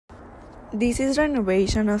This is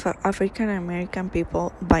Renovation of African American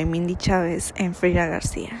People by Mindy Chavez and Frida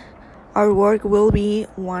Garcia. Our work will be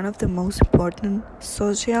one of the most important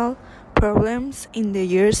social problems in the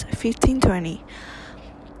years 1520.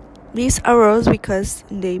 This arose because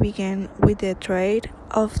they began with the trade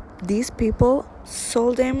of these people,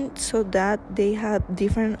 sold them so that they had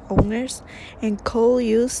different owners and could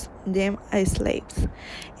use them as slaves,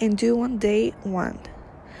 and do what they want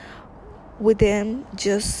with them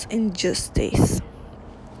just injustice.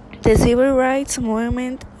 The civil rights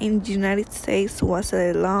movement in the United States was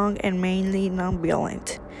long and mainly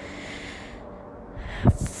non-violent.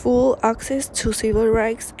 Full access to civil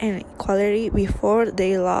rights and equality before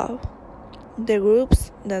the law. The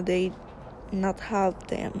groups that did not have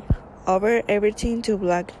them over everything to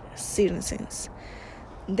black citizens.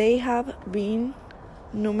 There have been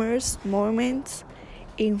numerous movements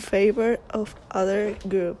in favor of other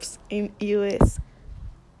groups in U.S.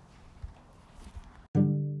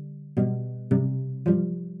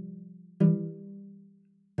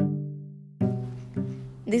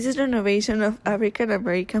 This is Renovation of African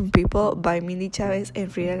American People by Mindy Chavez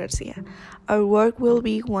and Frida Garcia. Our work will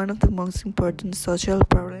be one of the most important social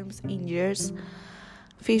problems in years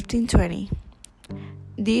 1520.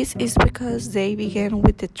 This is because they began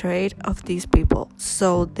with the trade of these people,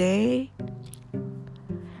 so they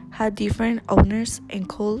had different owners and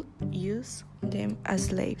could use them as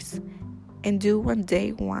slaves and do what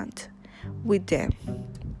they want with them.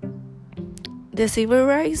 The civil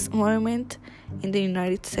rights movement in the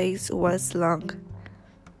United States was long.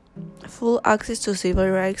 Full access to civil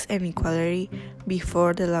rights and equality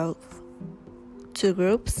before the law to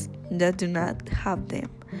groups that do not have them.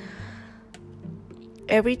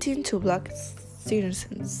 Everything to black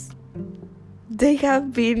citizens. There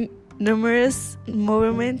have been numerous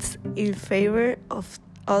movements in favor of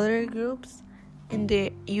other groups in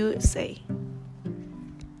the USA.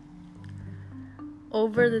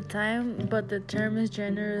 Over the time, but the term is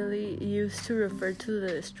generally used to refer to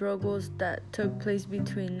the struggles that took place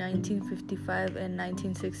between 1955 and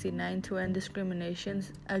 1969 to end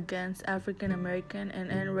discriminations against African American and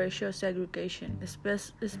end racial segregation,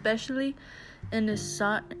 especially in the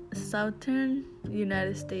southern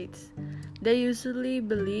United States. They usually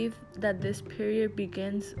believe that this period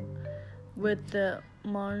begins with the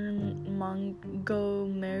Montgomery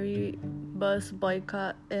bus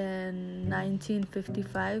boycott in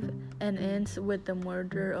 1955 and ends with the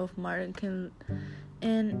murder of Martin King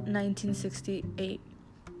in 1968.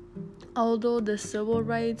 Although the civil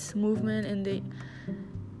rights movement in the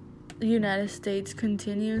United States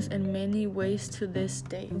continues in many ways to this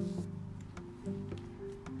day.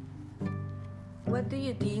 What do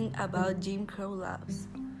you think about Jim Crow laws?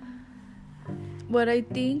 What I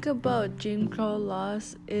think about Jim Crow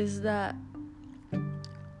laws is that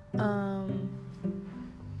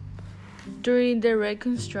during the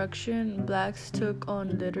Reconstruction, blacks took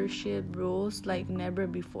on leadership roles like never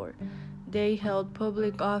before. They held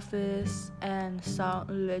public office and saw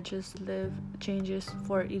legislative changes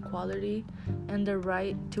for equality and the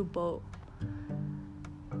right to vote.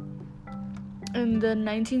 In the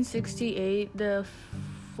 1968, the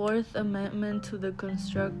Fourth Amendment to the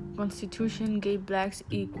Constitution gave blacks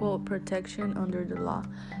equal protection under the law.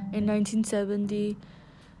 In 1970,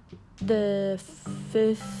 the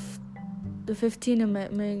 15th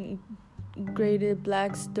Amendment granted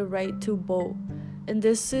blacks the right to vote, and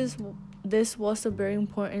this was a very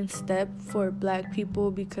important step for black people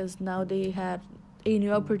because now they had a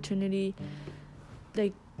new opportunity,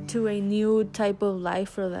 to a new type of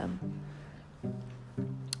life for them.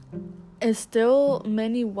 And still,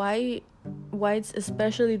 many whites,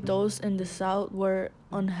 especially those in the South, were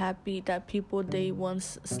unhappy that people they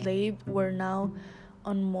once enslaved were now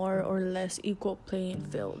on more or less equal playing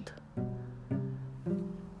field.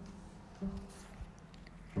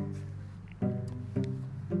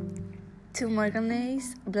 To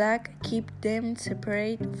marginalize black, keep them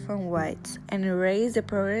separate from whites, and erase the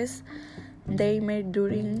progress they made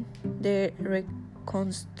during the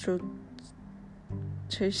Reconstruction.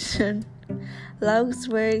 Laws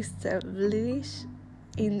were established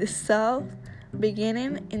in the South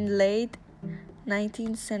beginning in the late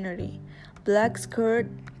 19th century. Blacks could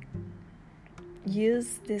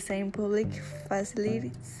use the same public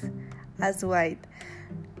facilities as whites,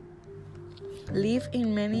 live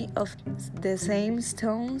in many of the same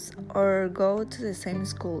towns, or go to the same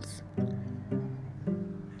schools.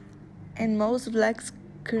 And most blacks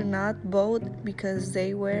could not vote because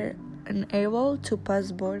they were unable to pass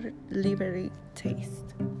voter liberty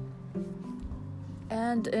tests.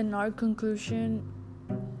 And in our conclusion,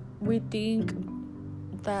 we think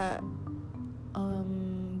that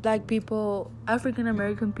black people, African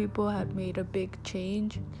American people had made a big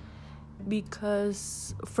change,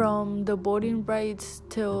 because from the voting rights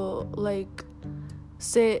till like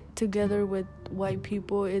sit together with white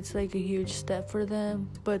people, it's like a huge step for them.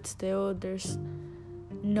 But still there's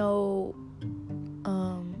no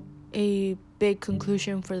a big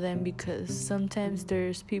conclusion for them, because sometimes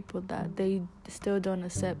there's people that they still don't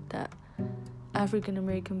accept that African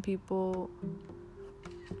American people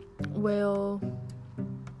will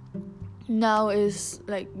now is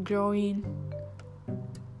like growing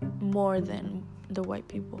more than the white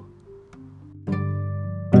people.